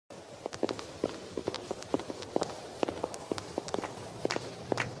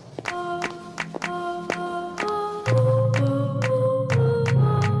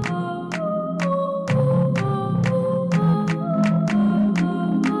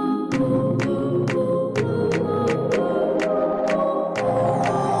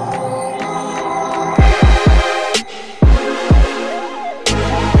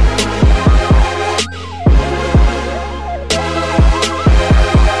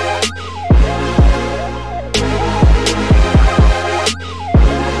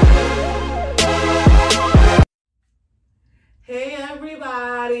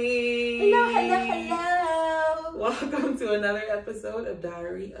episode of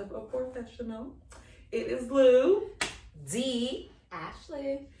Diary of a Poorfessional. It is Lou, D,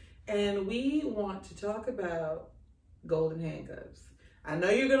 Ashley, and we want to talk about golden handcuffs. I know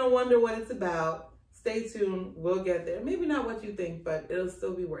you're going to wonder what it's about. Stay tuned. We'll get there. Maybe not what you think, but it'll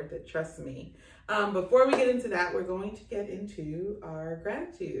still be worth it. Trust me. Before we get into that, we're going to get into our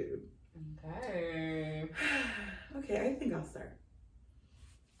gratitude. Okay. Okay, I think I'll start.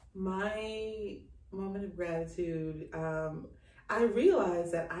 My moment of gratitude, I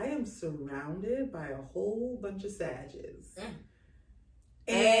realized that I am surrounded by a whole bunch of Sages.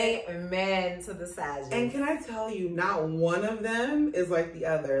 Amen to the Sages. And can I tell you, not one of them is like the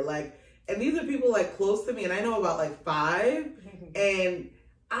other. And these are people like close to me, and I know about like 5, and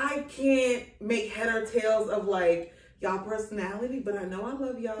I can't make head or tails of like y'all personality, but I know I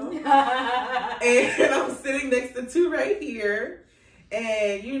love y'all. And I'm sitting next to 2 right here.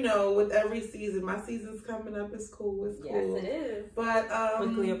 And you know, with every season, my season's coming up. It's cool. It's cool. Yes, it is. But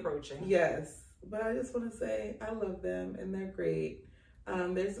quickly approaching. Yes, but I just want to say I love them and they're great.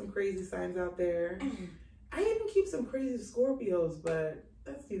 There's some crazy signs out there. I even keep some crazy Scorpios, but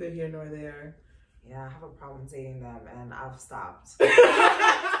that's neither here nor there. Yeah, I have a problem dating them, and I've stopped. Yeah,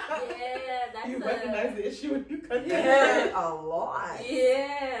 that's you recognize the issue when you cut that a lot.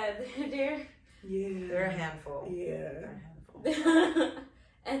 Yeah, they're a handful. Yeah. They're a handful.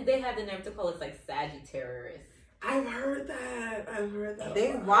 And they have the nerve to call us like Sagittarius. I've heard that.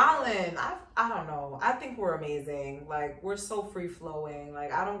 They wildin'. I don't know. I think we're amazing. Like, we're so free flowing.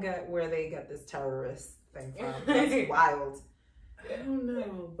 Like, I don't get where they get this terrorist thing from. That's wild. I don't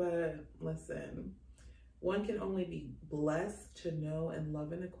know, but listen, one can only be blessed to know and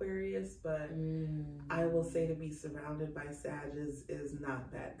love an Aquarius, but I will say to be surrounded by Sages is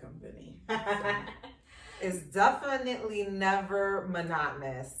not bad company. So. It's definitely never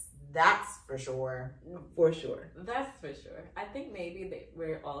monotonous. That's for sure. For sure. That's for sure. I think maybe that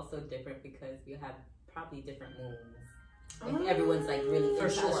we're also different because we have probably different moons. Like everyone's like really into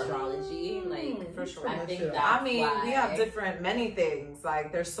astrology. Like for sure. I think that's I mean, why. we have many things.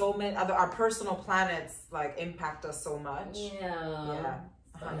 Like there's so many our personal planets like impact us so much. Yeah.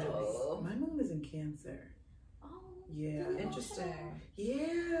 100%. My moon is in Cancer. Yeah. Interesting.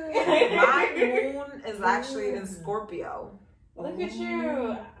 Yeah. My moon is actually in Scorpio. Look at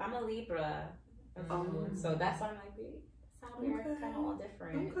you. I'm a Libra. So that's why I might be. That's how we're kind of all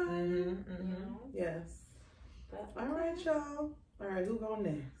different. Okay. You know? Yes. But, all right, y'all. All right, who go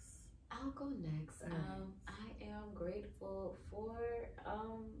next? I'll go next. I am grateful for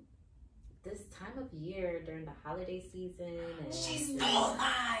this time of year during the holiday season. And she stole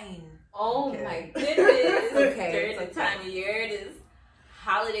mine. Oh my goodness. Okay. During the time of year, it is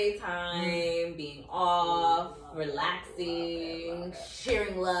holiday time, being off, relaxing,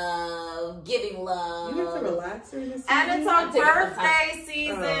 sharing love, giving love. You have to relax during this season? And it's our birthday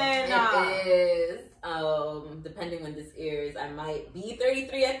season. It is. Depending when this airs, I might be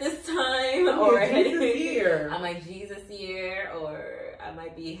 33 at this time, or Jesus year. I might Jesus year, or I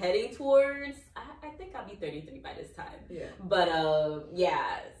might be heading towards. I think I'll be 33 by this time. Yeah. But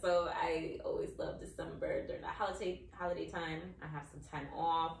yeah. So I always love December during the holiday time. I have some time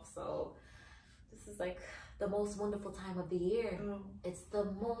off, so this is like the most wonderful time of the year. It's the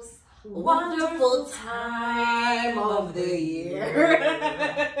most wonderful time of the year.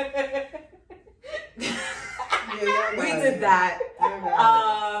 We did that.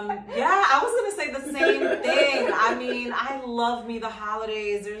 Yeah, I was gonna say the same thing. I mean, I love me the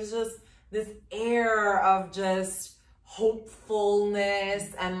holidays. There's just this air of just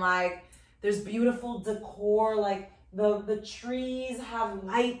hopefulness, and like there's beautiful decor. Like the trees have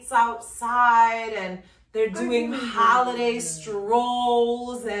lights outside, and they're doing holiday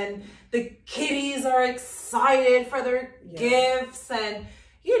strolls, and the kiddies are excited for their gifts, and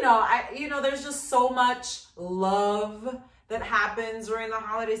there's just so much love that happens during the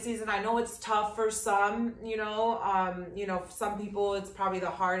holiday season. I know it's tough for some, for some people it's probably the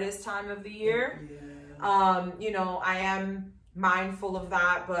hardest time of the year. Yeah. I am mindful of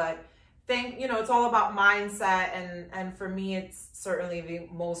that, but it's all about mindset, and for me it's certainly the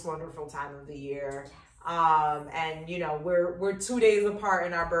most wonderful time of the year. And we're 2 days apart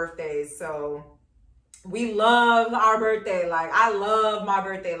in our birthdays, so we love our birthday. Like, I love my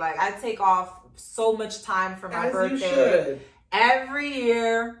birthday. Like, I take off so much time for my birthday. You should. Every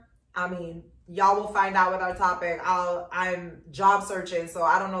year. I mean, y'all will find out with our topic. I'm job searching, so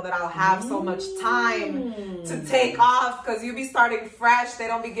I don't know that I'll have so much time to take off, because you be starting fresh. They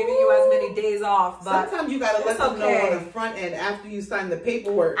don't be giving you as many days off. But sometimes you gotta let them know on the front end after you sign the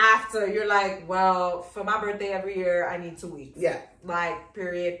paperwork. After you're like, well, for my birthday every year, I need 2 weeks. Yeah. Like,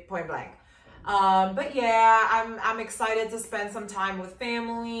 period, point blank. But yeah, I'm excited to spend some time with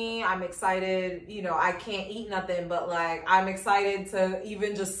family. I'm excited, you know, I can't eat nothing, but like I'm excited to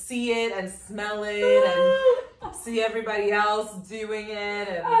even just see it and smell it and see everybody else doing it,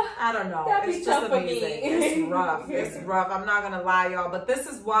 and I don't know. It's just amazing. It's rough. It's rough. I'm not gonna lie, y'all, but this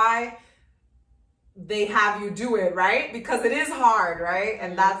is why they have you do it, right? Because it is hard, right?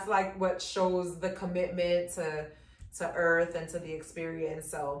 And that's like what shows the commitment to Earth and to the experience.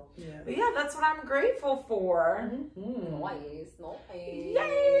 So but yeah, that's what I'm grateful for. Nice.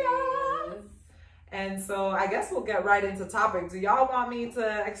 Yeah. And so I guess we'll get right into topic. Do y'all want me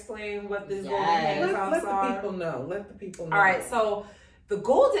to explain what these golden handcuffs are? Let the people know. Let the people know. All right. So the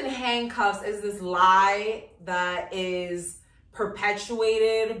golden handcuffs is this lie that is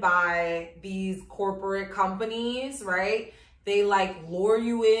perpetuated by these corporate companies, right? They like lure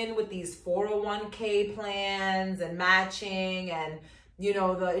you in with these 401k plans and matching and, you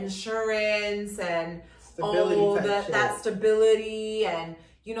know, the insurance and that stability, and,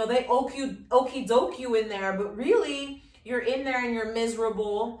 you know, they okie doke you in there, but really you're in there and you're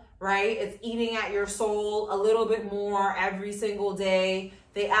miserable, right? It's eating at your soul a little bit more every single day.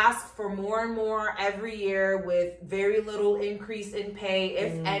 They ask for more and more every year with very little increase in pay,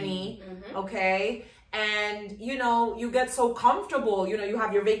 if any, okay? And, you know, you get so comfortable, you know, you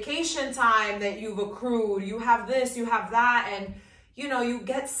have your vacation time that you've accrued, you have this, you have that, and, you know, you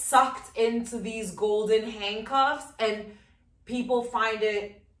get sucked into these golden handcuffs, and people find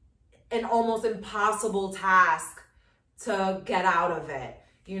it an almost impossible task to get out of it,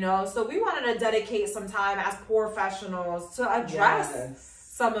 you know? So we wanted to dedicate some time as Poorfessionals to address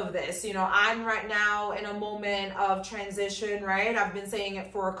some of this. You know, I'm right now in a moment of transition, right? I've been saying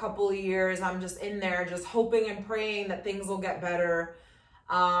it for a couple of years. I'm just in there, just hoping and praying that things will get better.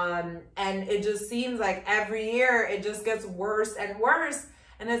 And it just seems like every year it just gets worse and worse.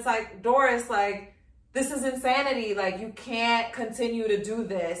 And it's like, Doris, like, this is insanity. Like, you can't continue to do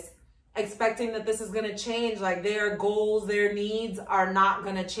this expecting that this is going to change. Like, their goals, their needs are not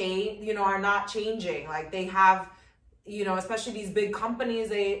going to change, you know, are not changing. Like, they have, you know, especially these big companies,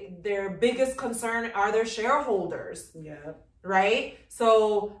 their biggest concern are their shareholders. Yeah. Right?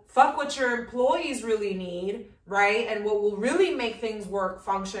 So fuck what your employees really need, right? And what will really make things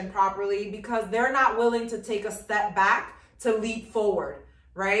function properly, because they're not willing to take a step back to leap forward,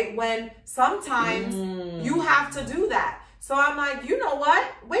 right? When sometimes you have to do that. So I'm like, you know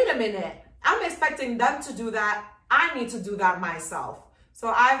what? Wait a minute. I'm expecting them to do that. I need to do that myself.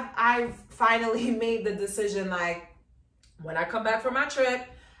 So I've finally made the decision, like, when I come back from my trip,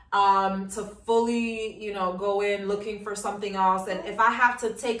 to fully, you know, go in looking for something else. And if I have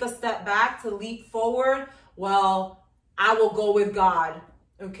to take a step back to leap forward, well, I will go with God.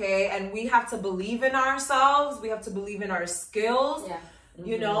 Okay. And we have to believe in ourselves. We have to believe in our skills. Yeah.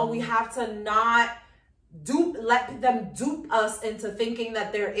 You know, we have to not let them dupe us into thinking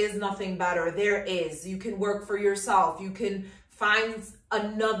that there is nothing better. There is. You can work for yourself. You can find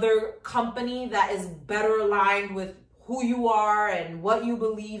another company that is better aligned with who you are and what you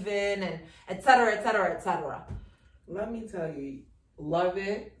believe in, and et cetera, et cetera, et cetera. Let me tell you, love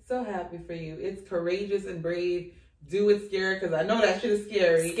it. So happy for you. It's courageous and brave. Do it scared, because I know that shit is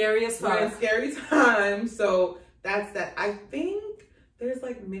scary. Scary as fuck. We're in scary times. So that's that. I think there's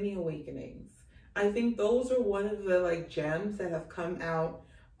like mini awakenings. I think those are one of the like gems that have come out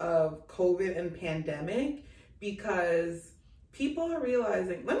of COVID and pandemic, because people are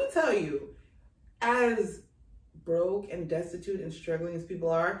realizing, let me tell you, as broke and destitute and struggling as people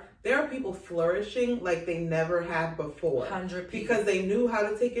are, there are people flourishing like they never have before. 100%. Because they knew how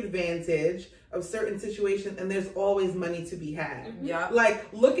to take advantage of certain situations, and there's always money to be had. Yeah.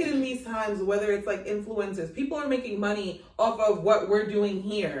 Like, look at in these times, whether it's like influencers, people are making money off of what we're doing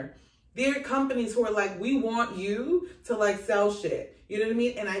here. There are companies who are like, we want you to like sell shit. You know what I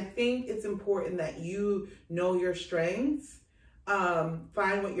mean? And I think it's important that you know your strengths,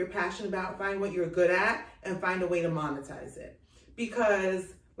 find what you're passionate about, find what you're good at, and find a way to monetize it. Because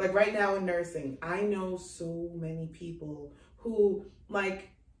like right now in nursing, I know so many people who like,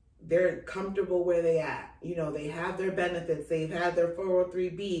 they're comfortable where they at. You know, they have their benefits, they've had their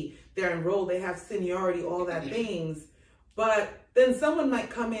 403B, they're enrolled, they have seniority, all that things. But then someone might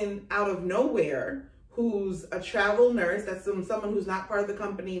come in out of nowhere who's a travel nurse, that's someone who's not part of the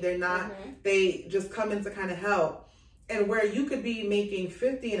company, they're not, they just come in to kind of help. And where you could be making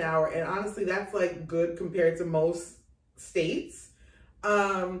 $50 an hour, and honestly, that's like good compared to most states,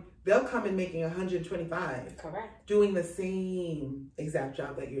 they'll come in making $125. Correct. Doing the same exact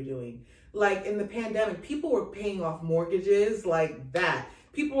job that you're doing. Like in the pandemic, people were paying off mortgages like that.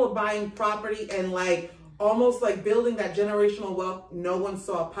 People were buying property and like almost like building that generational wealth no one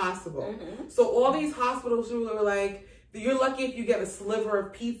saw possible. So all these hospitals who are like, you're lucky if you get a sliver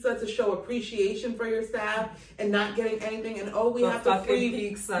of pizza to show appreciation for your staff and not getting anything. And we have to freeze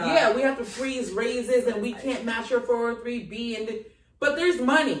pizza. Yeah, we have to freeze raises and we can't match your 403B. But there's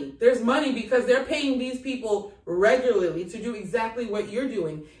money. There's money because they're paying these people regularly to do exactly what you're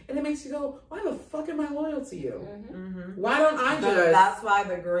doing. And it makes you go, why the fuck am I loyal to you? Why don't I just... That's why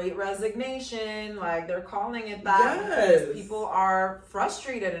the Great Resignation, like they're calling it that. Because people are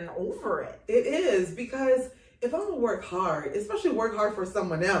frustrated and over it. It is, because if I'm gonna work hard, especially work hard for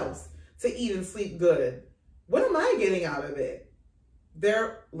someone else to eat and sleep good, what am I getting out of it?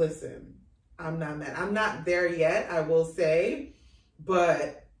 Listen, I'm not mad. I'm not there yet, I will say,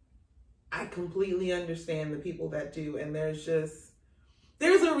 but I completely understand the people that do. And there's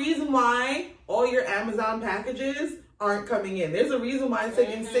a reason why all your Amazon packages aren't coming in. There's a reason why it's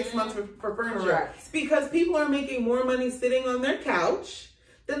taking 6 months for furniture. Correct. Because people are making more money sitting on their couch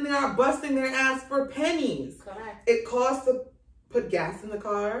than they are busting their ass for pennies. Correct. It costs to put gas in the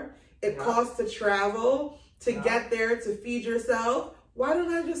car. It costs to travel, to get there, to feed yourself. Why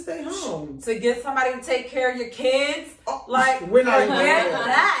don't I just stay home? To get somebody to take care of your kids? Like, we're not even there.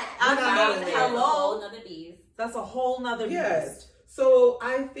 That. Hello. That's a whole nother beast. So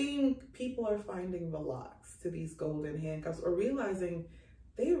I think people are finding the locks to these golden handcuffs or realizing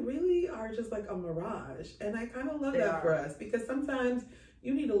they really are just like a mirage. And I kind of love that for us, because sometimes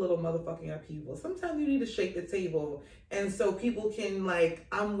you need a little motherfucking upheaval. Sometimes you need to shake the table. And so people can, like,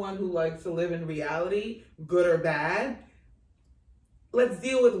 I'm one who likes to live in reality, good or bad. Let's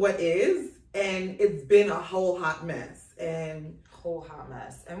deal with what is. And it's been a whole hot mess. And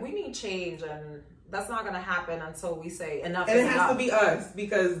we need change, and that's not going to happen until we say enough is enough. And it has enough. to be us,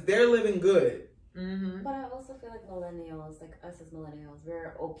 because they're living good. But I also feel like millennials, like us as millennials,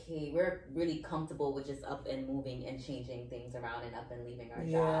 we're okay. We're really comfortable with just up and moving and changing things around and up and leaving our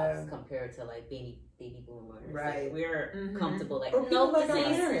jobs compared to like baby boomers. Right. Like, we're comfortable. Like, or people like our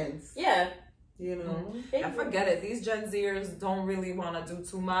parents. Yeah. You know, and forget it. These Gen Zers don't really want to do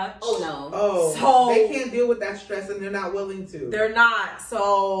too much. Oh no. Oh, so they can't deal with that stress, and they're not willing to. They're not.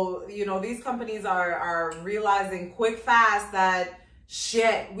 So these companies are realizing quick, fast that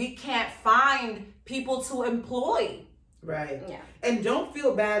shit, we can't find people to employ. Right. Yeah. And don't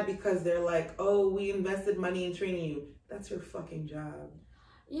feel bad because they're like, oh, we invested money in training you. That's your fucking job.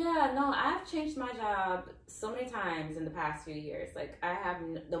 Yeah, no, I've changed my job so many times in the past few years. Like, I have,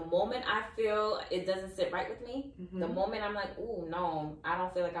 the moment I feel it doesn't sit right with me, the moment I'm like, ooh, no, I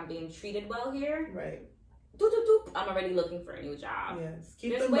don't feel like I'm being treated well here. Right. I'm already looking for a new job. Yes.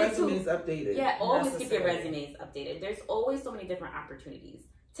 Keep the resumes updated. Yeah, always keep your resumes updated. There's always so many different opportunities.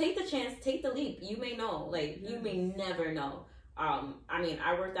 Take the chance, take the leap. You may know. Like, you may never know. I mean,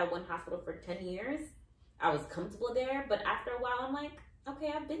 I worked at one hospital for 10 years. I was comfortable there, but after a while, I'm like,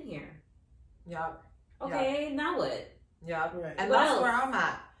 okay, I've been here. Yep. Okay, now what? Yep. Right. And that's where I'm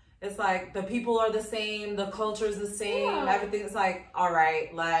at. It's like the people are the same, the culture is the same, everything's like, all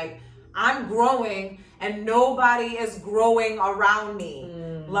right, like I'm growing and nobody is growing around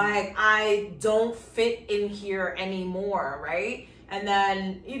me. Like I don't fit in here anymore, right? And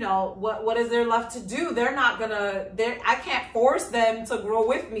then, what is there left to do? They're not gonna, I can't force them to grow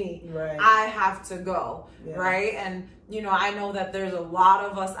with me. Right. I have to go, right? And, I know that there's a lot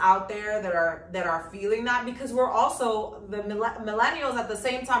of us out there that are feeling that, because we're also, the millennials at the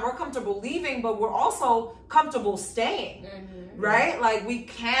same time, we're comfortable leaving, but we're also comfortable staying, right? Like we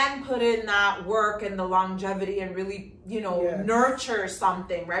can put in that work and the longevity and really, nurture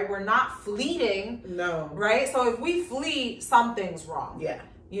something, right? We're not fleeting. No. Right? So if we flee, something's wrong. Yeah.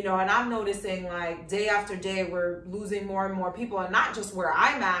 And I'm noticing like day after day, we're losing more and more people, and not just where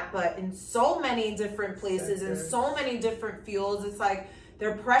I'm at, but in so many different places, in so many different fields. It's like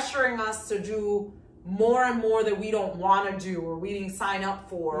they're pressuring us to do more and more that we don't want to do, or we didn't sign up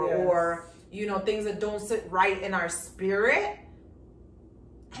for, or, things that don't sit right in our spirit.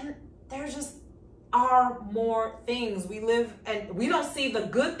 And there just are more things. We live and we don't see the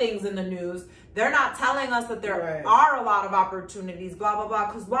good things in the news. They're not telling us that there are a lot of opportunities, blah, blah, blah.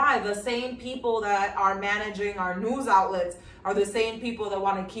 Because why? The same people that are managing our news outlets are the same people that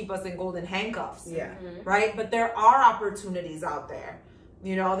want to keep us in golden handcuffs. Yeah. Right? But there are opportunities out there.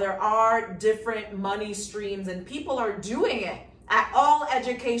 There are different money streams, and people are doing it at all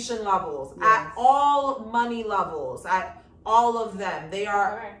education levels, at all money levels, at all of them. They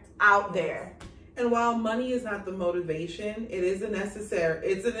are out there. And while money is not the motivation, it's a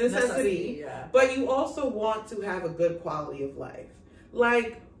necessity. But you also want to have a good quality of life.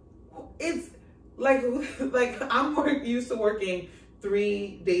 Like, it's like I'm used to working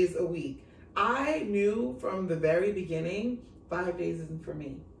 3 days a week. I knew from the very beginning, 5 days isn't for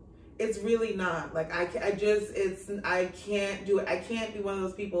me. It's really not. Like, I can't do it. I can't be one of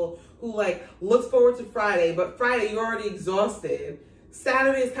those people who, like, looks forward to Friday, but Friday you're already exhausted.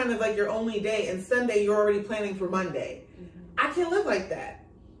 Saturday is kind of like your only day, and Sunday you're already planning for Monday. I can't live like that.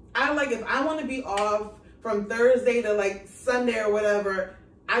 If I want to be off from Thursday to, like, Sunday or whatever,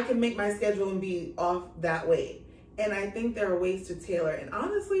 I can make my schedule and be off that way. And I think there are ways to tailor. And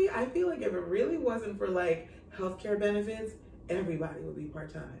honestly, I feel like if it really wasn't for, like, healthcare benefits, everybody would be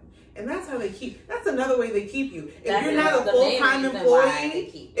part-time. And that's how that's another way they keep you. If you're not a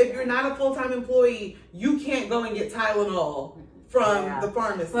full-time employee, you can't go and get Tylenol from the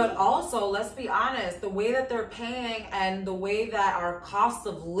pharmacy. But also, let's be honest, the way that they're paying and the way that our cost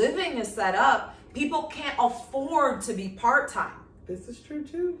of living is set up, people can't afford to be part-time. This is true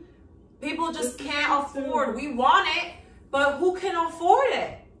too. People just can't afford. We want it, but who can afford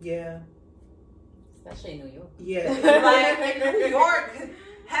it? Yeah. Especially in New York. Yeah. Like in New York,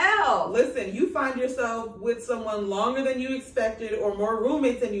 hell. Listen, you find yourself with someone longer than you expected or more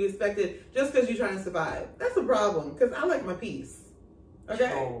roommates than you expected just because you're trying to survive. That's a problem, because I like my peace.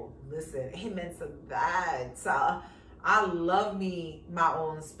 Okay? Oh, listen, amen to that. I love me my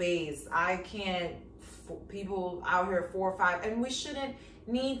own space. I can't, people out here 4 or 5, and we shouldn't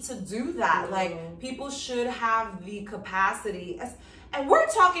need to do that. Mm-hmm. Like, people should have the capacity. And we're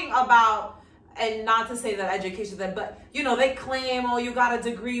talking about, and not to say that education then, but you know, they claim, oh, you got a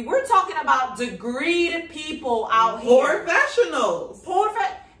degree. We're talking about degreed people out here. Professionals.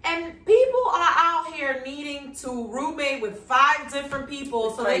 And people are out here needing to roommate with 5 different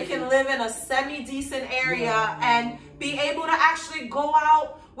people so they can live in a semi-decent area and be able to actually go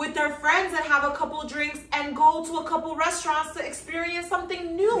out with their friends and have a couple drinks and go to a couple restaurants to experience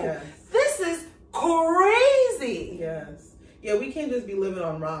something new. Yes. This is crazy. Yes. Yeah, we can't just be living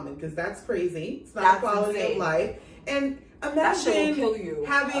on ramen, because that's crazy. It's not quality of life. And imagine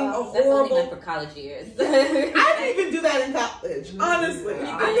having a horrible... That's only meant for college years. I didn't even do that in college, honestly.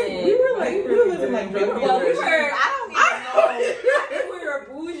 We were living like drug dealers. Well, I don't even know. I think we were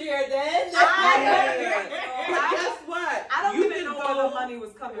bougier then. But guess what? I don't even know where the money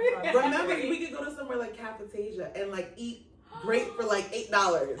was coming from. Remember, we could go to somewhere like Cafeteria and, like, eat great for like $8.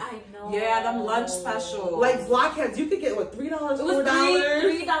 I know. Yeah, them lunch specials. Like Blockheads, you could get what, $3, $4? It was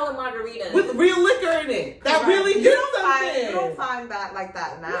 $3 margaritas with real liquor in it. That really did something. You don't find that like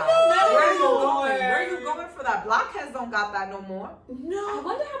that now. No. Where are you going? Where are you going for that? Blockheads don't got that no more. No. I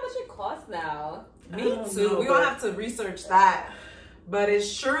wonder how much it costs now. Me too. We don't have to research that, but it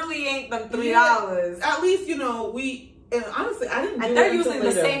surely ain't them $3. Yeah. At least, you know, and honestly, I didn't. And they're using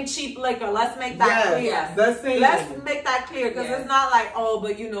the same cheap liquor. Let's make that clear. The same. Let's make that clear, because it's not like, oh,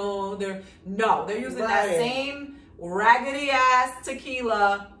 but you know, they're using that same raggedy ass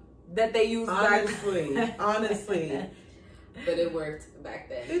tequila that they used honestly. But it worked back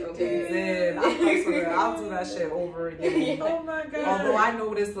then. It did. I'll do that shit over again. Oh my god. Although I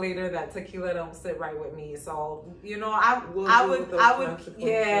noticed later that tequila don't sit right with me, so you know, I would go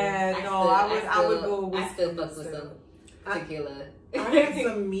with. I still fuck with some tequila. I had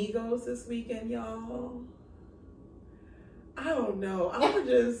some Migos this weekend, y'all. I don't know. I'm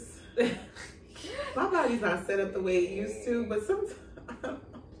just my body's not set up the way it used to, but sometimes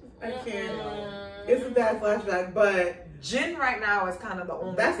I can't. It's a bad flashback, but gin right now is kind of the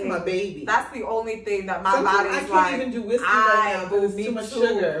only that's thing. my baby. That's the only thing that my sometimes body's I can't even do whiskey right now because it's too much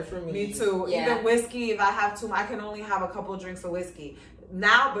sugar for me. Me too. Yeah. Even whiskey, if I have too much, I can only have a couple drinks of whiskey.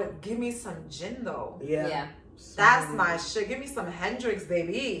 Now, but give me some gin though. Yeah. That's my shit. Give me some Hendrix,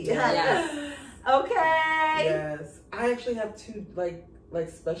 baby. Yes. Okay. Yes. I actually have 2 like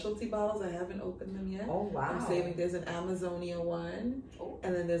specialty bottles. I haven't opened them yet. Oh wow. I'm saving. There's an Amazonia one,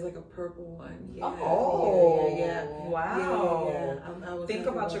 and then there's like a purple one. Yeah. Oh. Yeah. Wow. Yeah. Think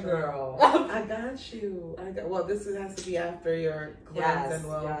about your girl. I got you. Well, this has to be after your cleanse and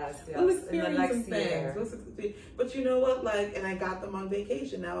we'll experience some things. But you know what? Like, and I got them on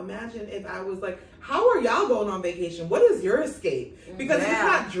vacation. Now imagine if I was like, how are y'all going on vacation? What is your escape? Because it's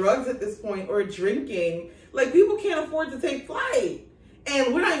not drugs at this point or drinking. Like, people can't afford to take flight.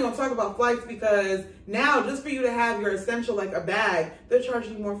 And we're not even going to talk about flights, because now just for you to have your essential, like a bag, they're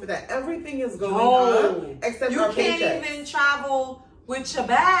charging you more for that. Everything is going up except our paychecks. You can't even travel with your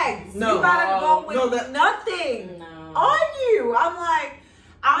bags. No. You got to go with nothing on you. I'm like,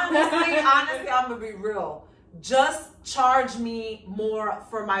 honestly, I'm going to be real. Just charge me more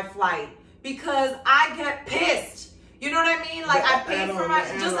for my flight, because I get pissed. You know what I mean? Like, I pay for my,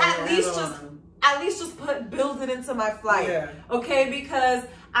 at least just build it into my flight, okay? Because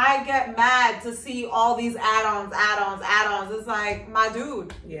I get mad to see all these add-ons. It's like, my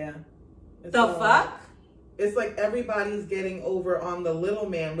dude. Yeah. Fuck? It's like everybody's getting over on the little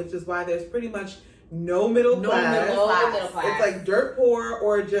man, which is why there's pretty much no middle class. It's like dirt poor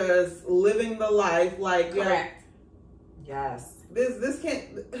or just living the life. Like, correct. Yes. This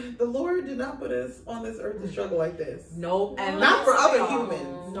can't. The Lord did not put us on this earth to struggle like this. No, and not for other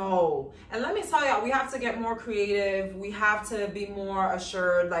humans. No, and let me tell y'all, we have to get more creative. We have to be more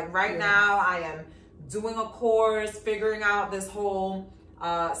assured. Like right now, I am doing a course, figuring out this whole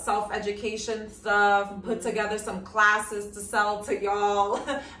self-education stuff, put together some classes to sell to y'all.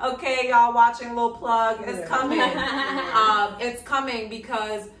 Okay, y'all watching, little plug, it's coming. It's coming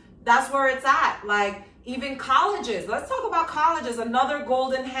because that's where it's at. Like even colleges, let's talk about colleges, another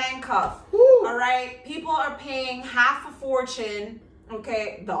golden handcuff. Woo. All right, people are paying half a fortune.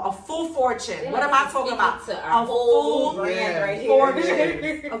 Okay, a full fortune. What am I talking about? A full brand right fortune.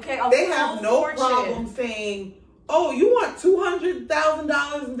 Here. Okay, they have no problem saying, oh, you want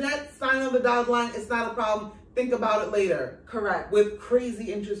 $200,000 in debt? Sign on the dotted line. It's not a problem. Think about it later. Correct. With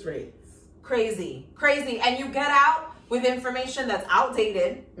crazy interest rates. Crazy. And you get out with information that's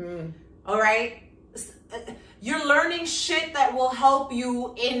outdated. All right? You're learning shit that will help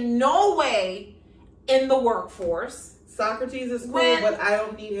you in no way in the workforce. Socrates is cool, but I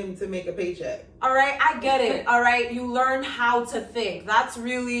don't need him to make a paycheck. All right? I get it. All right? You learn how to think. That's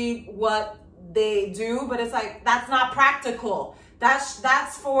really what they do, but it's like that's not practical.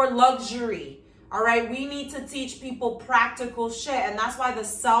 That's for luxury. All right, we need to teach people practical shit, and that's why the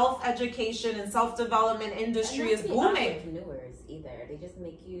self-education and self-development industry is booming. Entrepreneurs either, they just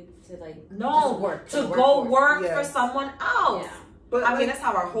make you to like work for someone else. Yeah. But I mean, that's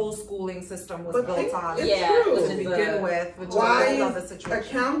how our whole schooling system was built on. True. To begin with. Why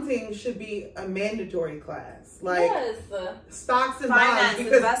accounting should be a mandatory class? Like stocks and bonds,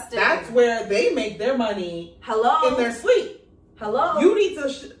 because investing. That's where they make their money. In their sleep. You need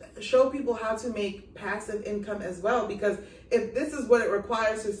to show people how to make passive income as well, because if this is what it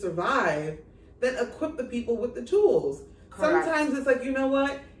requires to survive, then equip the people with the tools. Correct. Sometimes it's like, you know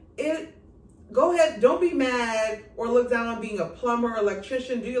what? Go ahead, don't be mad or look down on being a plumber,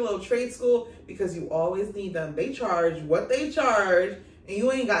 electrician, do your little trade school, because you always need them. They charge what they charge, and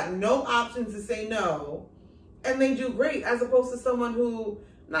you ain't got no options to say no. And they do great, as opposed to someone who,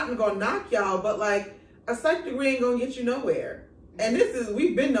 not gonna knock y'all, but like a psych degree ain't gonna get you nowhere. And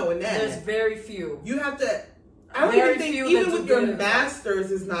we've been knowing that. There's very few. You have to, I don't even think, even with your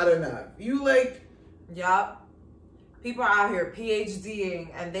master's is not enough. Yup. People are out here PhDing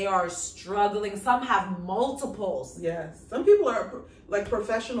and they are struggling. Some have multiples. Yes. Some people are like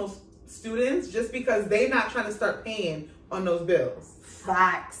professional students just because they're not trying to start paying on those bills.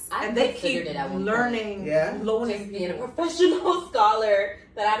 Facts. And they keep learning, loaning, just being a professional scholar,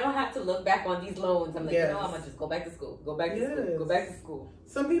 that I don't have to look back on these loans. I'm like, I'm gonna just go back to school. Go back to school.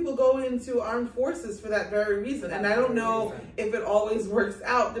 Some people go into armed forces for that very reason. And I don't know if it always works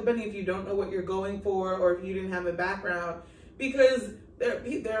out, depending if you don't know what you're going for or if you didn't have a background, because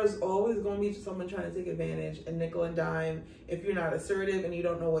there's always going to be someone trying to take advantage and nickel and dime if you're not assertive and you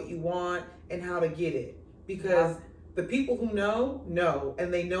don't know what you want and how to get it. Because the people who know,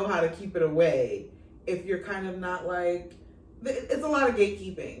 and they know how to keep it away. If you're kind of not like, it's a lot of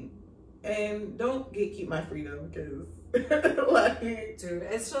gatekeeping, and don't gatekeep my freedom, because dude,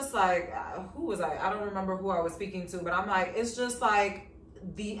 it's just like, who was I don't remember who I was speaking to, but I'm like, it's just like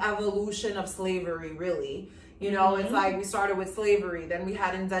the evolution of slavery, really. It's like we started with slavery, then we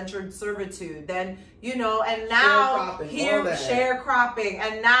had indentured servitude, then and now sharecropping,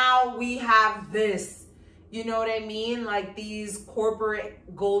 and now we have this. You know what I mean? Like these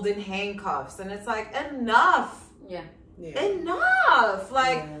corporate golden handcuffs. And it's like, enough. Yeah. Enough.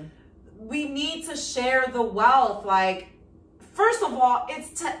 Like, we need to share the wealth. Like, first of all,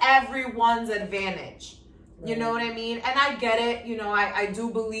 it's to everyone's advantage. You know what I mean? And I get it. I do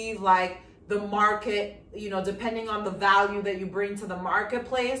believe like the market, depending on the value that you bring to the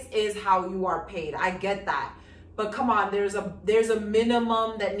marketplace is how you are paid. I get that. But come on, there's a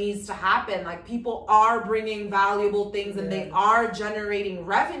minimum that needs to happen. Like people are bringing valuable things and they are generating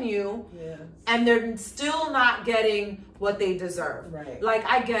revenue, and they're still not getting what they deserve. Right. Like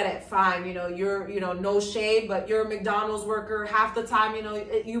I get it, fine. You're no shade, but you're a McDonald's worker. Half the time,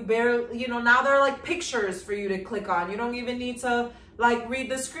 you barely, now there are like pictures for you to click on. You don't even need to like read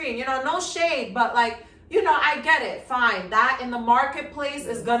the screen. No shade, but like I get it, fine. That in the marketplace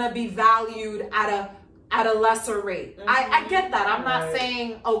is gonna be valued at a lesser rate. I get that. I'm not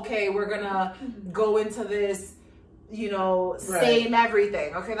saying, okay, we're gonna go into this, same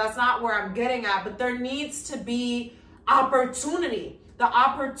everything. Okay, that's not where I'm getting at, but there needs to be opportunity. The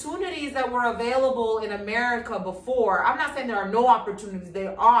opportunities that were available in America before, I'm not saying there are no opportunities, they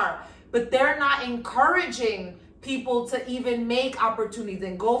are, but they're not encouraging people to even make opportunities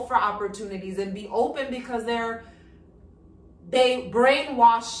and go for opportunities and be open, because they've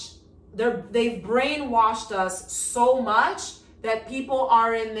brainwashed us so much that people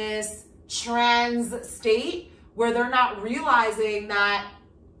are in this trans state where they're not realizing that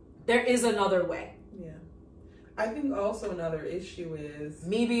there is another way. Yeah. I think also another issue is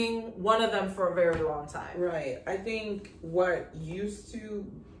me being one of them for a very long time. Right. I think what used to,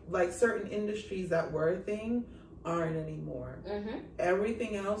 like, certain industries that were a thing aren't anymore.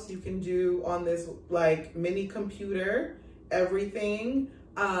 Everything else you can do on this, like, mini computer, everything.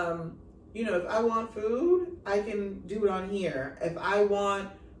 You know, if I want food, I can do it on here. If I want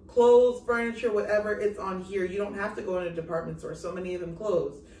clothes, furniture, whatever, it's on here. You don't have to go in a department store. So many of them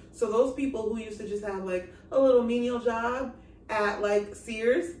closed. So those people who used to just have like a little menial job at like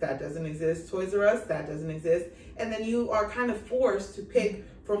Sears, that doesn't exist. Toys R Us, that doesn't exist. And then you are kind of forced to pick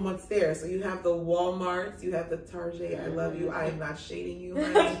from what's there. So you have the Walmarts, you have the Target. I love you. I am not shading you,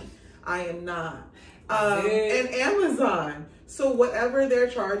 honey. I am not. And Amazon. So whatever they're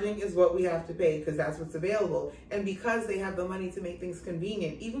charging is what we have to pay, because that's what's available. And because they have the money to make things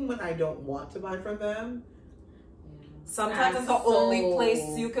convenient, even when I don't want to buy from them, sometimes it's the only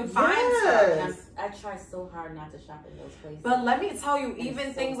place you can find stuff. I try so hard not to shop in those places. But let me tell you,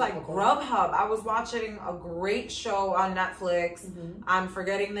 even things like Grubhub. I was watching a great show on Netflix. I'm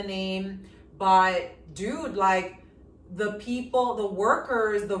forgetting the name, but dude, like, the people, the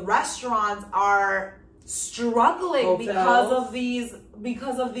workers, the restaurants are struggling because of these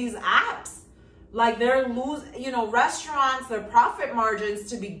apps. Like, they're losing, you know, restaurants, their profit margins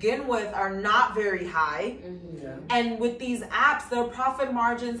to begin with are not very high. And with these apps, their profit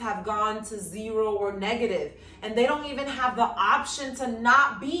margins have gone to 0 or negative. And they don't even have the option to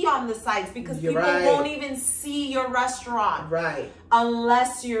not be on the sites, because people won't even see your restaurant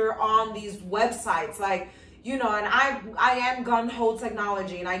unless you're on these websites. Like, you know, and I am gung-ho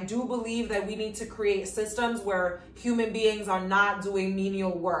technology, and I do believe that we need to create systems where human beings are not doing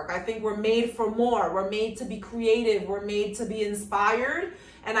menial work. I think we're made for more. We're made to be creative. We're made to be inspired.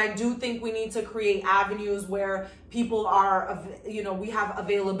 And I do think we need to create avenues where people are, you know, we have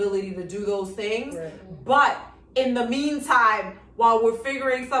availability to do those things. But in the meantime, while we're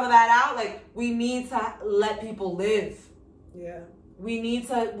figuring some of that out, like, we need to let people live. We need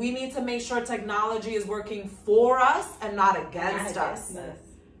to make sure technology is working for us and not against us.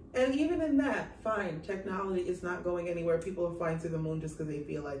 And even in that, fine, technology is not going anywhere. People are flying to the moon just because they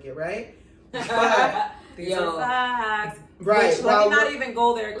feel like it, right? But these are facts. Right. Which, let me not even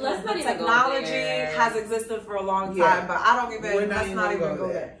go there, because the technology has existed for a long time, but I don't even, let's not even go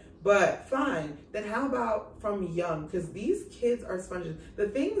there. But fine, then how about from young? Because these kids are sponges. The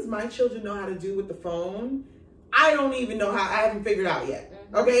things my children know how to do with the phone, I don't even know how. I haven't figured out yet.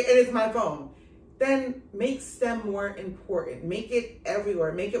 Okay, and it's my phone. Then make STEM more important. Make it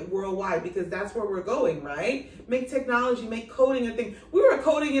everywhere. Make it worldwide, because that's where we're going, right? Make technology, make coding a thing. We were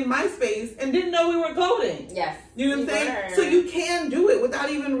coding in MySpace and didn't know we were coding. Yes. You know what I'm saying? So you can do it without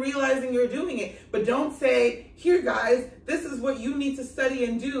even realizing you're doing it. But don't say, here guys, this is what you need to study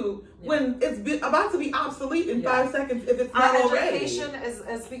and do, when it's about to be obsolete in 5 seconds if it's not already. Education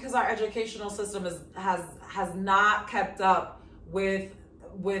is because our educational system has not kept up with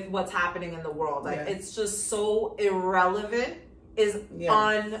what's happening in the world. Like, it's just so irrelevant, is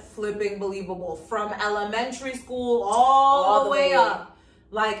unflipping believable. From elementary school all the way up.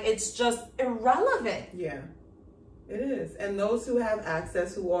 Like, it's just irrelevant. Yeah, it is. And those who have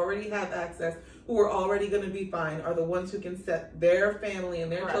access, who already have access, who are already going to be fine, are the ones who can set their family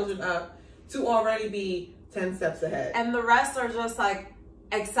and their children up to already be 10 steps ahead. And the rest are just like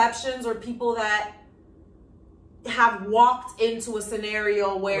exceptions, or people that have walked into a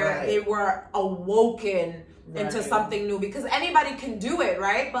scenario where they were awoken into something new, because anybody can do it,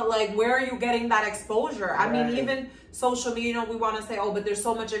 right? But like, where are you getting that exposure? I mean, even social media, you know, we want to say, oh, but there's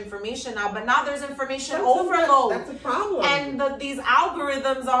so much information now, but now there's information overload. That's a problem. And these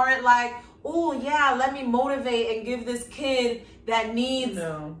algorithms aren't like, oh yeah, let me motivate and give this kid that needs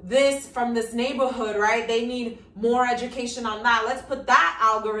this from this neighborhood, right? They need more education on that. Let's put that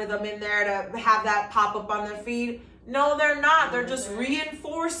algorithm in there to have that pop up on their feed. No, they're not. They're just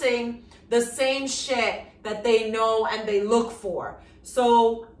reinforcing the same shit that they know and they look for.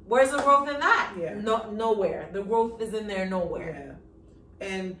 So where's the growth in that? Nowhere. The growth is in there nowhere.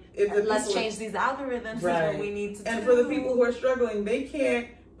 And let's change these algorithms. Is what we need to do. And for the people who are struggling, they can't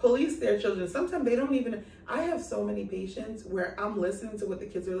police their children. Sometimes they don't even. I have so many patients where I'm listening to what the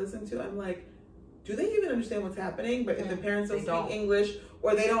kids are listening to. I'm like, do they even understand what's happening? But if the parents don't speak English,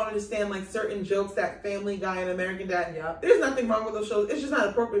 or they don't understand like certain jokes that Family Guy and American Dad, there's nothing wrong with those shows. It's just not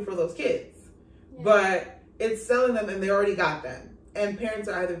appropriate for those kids. Yeah. But it's selling them and they already got them. And parents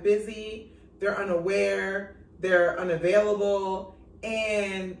are either busy, they're unaware, they're unavailable,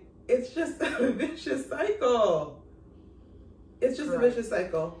 and it's just a vicious cycle. It's just a vicious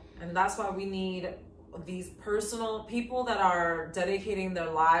cycle. And that's why we need these personal people that are dedicating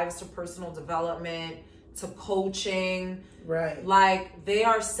their lives to personal development, to coaching. Right. Like, they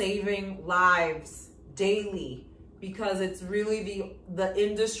are saving lives daily, because it's really the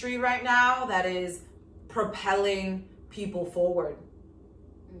industry right now that is propelling people forward.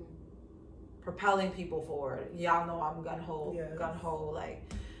 Propelling people forward. Y'all know I'm gun-ho,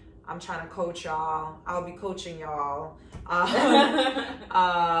 like, I'm trying to coach y'all. I'll be coaching y'all.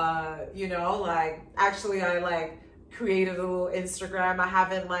 You know, like, actually I like created a little Instagram. I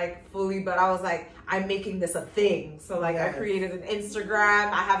haven't like fully, but I was like, I'm making this a thing. So like I created an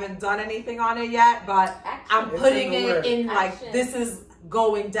Instagram. I haven't done anything on it yet, but I'm putting it in like, this is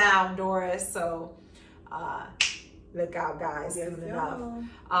going down, Doris. So look out, guys, soon enough.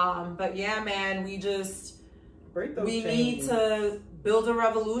 But yeah, man, we need to build a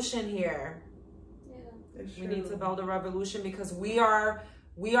revolution here. Yeah, we need to build a revolution, because we are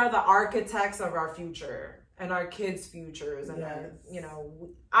the architects of our future and our kids' futures, and you know,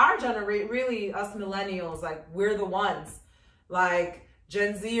 our generation, really us millennials, like, we're the ones. Like,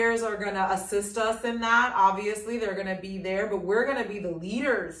 Gen Zers are gonna assist us in that. Obviously, they're gonna be there, but we're gonna be the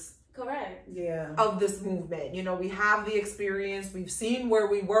leaders. Correct. Yeah. Of this movement. You know, we have the experience, we've seen where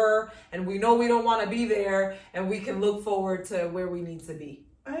we were, and we know we don't want to be there, and we can look forward to where we need to be.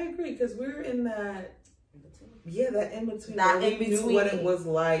 I agree, because we're in that that in-between. That in-between. We knew what it was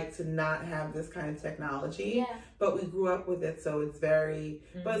like to not have this kind of technology, but we grew up with it, so it's very,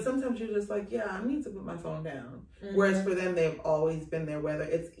 but sometimes you're just like, I need to put my phone down. Whereas for them, they've always been there, whether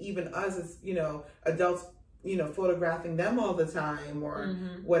it's even us as, you know, adults, you know, photographing them all the time or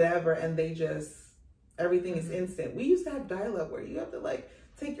whatever, and they just, everything is instant. We used to have dial-up where you have to like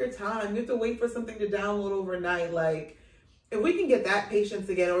take your time. You have to wait for something to download overnight. Like, if we can get that patience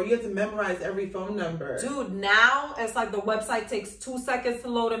again, or you have to memorize every phone number. Dude, now it's like the website takes 2 seconds to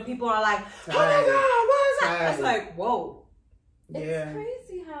load and people are like, oh my God, what is that? It's like, whoa. It's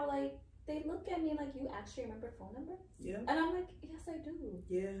crazy how like they look at me like, you actually remember phone number? Yeah. And I'm like, yes, I do.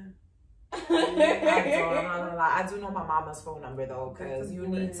 Yeah. I'm not gonna lie. I do know my mama's phone number though, because you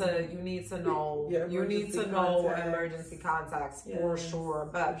need to know emergency contacts for sure.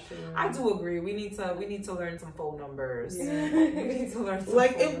 But I do agree. We need to learn some phone numbers. Yeah. We need to learn some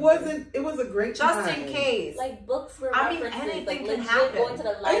like it was a great just time. In case. Like books were anything like, can happen. Going to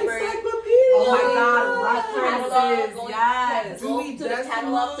the library. Oh my God, references. Yes. Go to the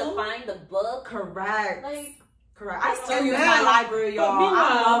catalog to find the book. Correct. Like, correct. I still use my library, y'all.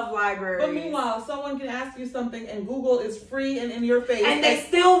 I love libraries. But meanwhile, someone can ask you something and Google is free and in your face. And they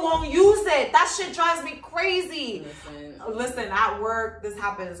still won't use it. That shit drives me crazy. Listen, at work, this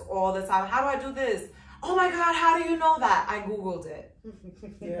happens all the time. How do I do this? Oh my God, how do you know that? I Googled it.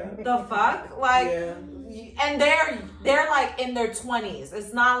 Yeah. The fuck? Like, and they're like in their 20s.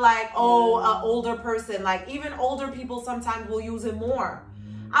 It's not like, an older person. Like, even older people sometimes will use it more.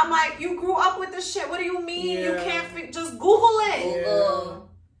 I'm like, you grew up with this shit. What do you mean? You can't just Google it. Yeah.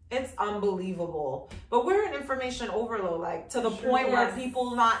 It's unbelievable. But we're in information overload, like to the point where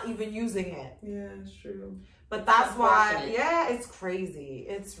people not even using it. Yeah, it's true. But that's why, it's crazy.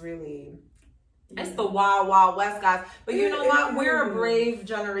 It's really, it's the wild, wild west, guys. But you know what? We're a brave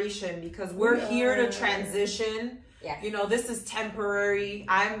generation because we're here to transition. Yes. You know, this is temporary.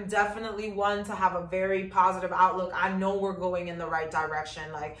 I'm definitely one to have a very positive outlook. I know we're going in the right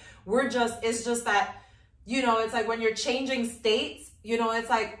direction. Like, it's just that, you know, it's like when you're changing states, you know, it's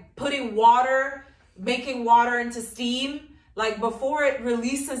like making water into steam. Like, before it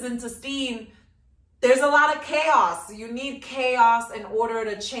releases into steam, there's a lot of chaos. You need chaos in order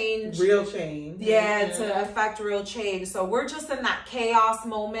to change. Real change. Yeah, to affect real change. So we're just in that chaos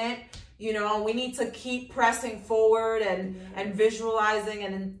moment. You know, we need to keep pressing forward and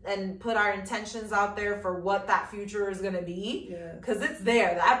visualizing and put our intentions out there for what that future is going to be. Because it's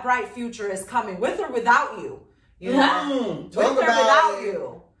there. That bright future is coming with or without you. You know? With or without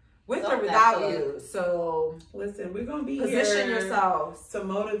you. With or without you. So, listen, we're going to be position here yourselves to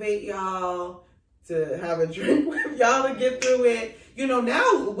motivate y'all, to have a drink with y'all to get through it. You know,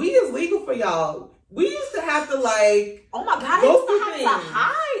 now weed is legal for y'all. We used to have to like, oh my God, I used to have to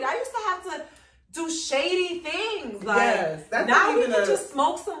hide. I used to have to do shady things. Like, that's now we can just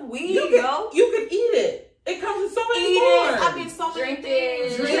smoke some weed, you can eat it. It comes in so many forms. I mean, so many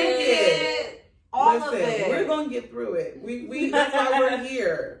things. Drink it. Oh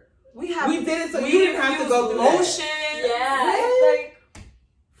here. We did it so you didn't have to go through lotion. Yeah.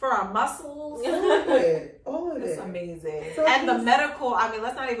 For our muscles. All of it. It's amazing. So and the medical, I mean,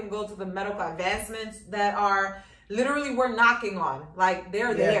 let's not even go to the medical advancements that are literally we're knocking on. Like,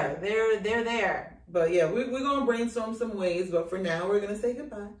 they're there. They're there. But yeah, we're going to brainstorm some ways. But for now, we're going to say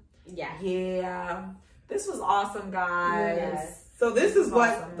goodbye. Yeah. Yeah. This was awesome, guys. Yes. So this is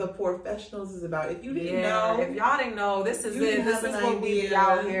what the Poorfessionals is about. If you didn't know. If y'all didn't know, this is it. This is what we be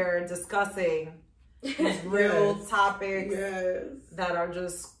out here discussing. These real topics that are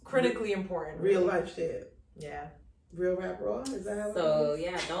just critically important. Real life shit. Yeah. Real rap raw. Is that how So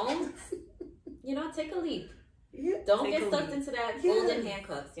yeah, don't take a leap. Yeah. Don't get sucked into that golden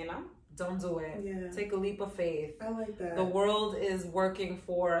handcuffs, Don't do it. Yeah. Take a leap of faith. I like that. The world is working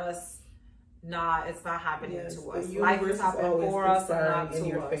for us. Nah, it's not happening to us. Life is happening for us and not in to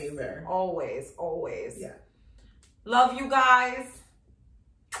your us. favor. Always, always. Yeah. Love you guys.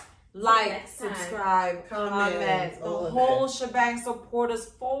 Like, next time. subscribe, comment, the all of whole it. shebang. Support us,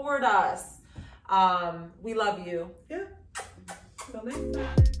 forward us. We love you. Yeah. Till next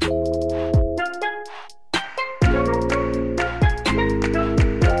time.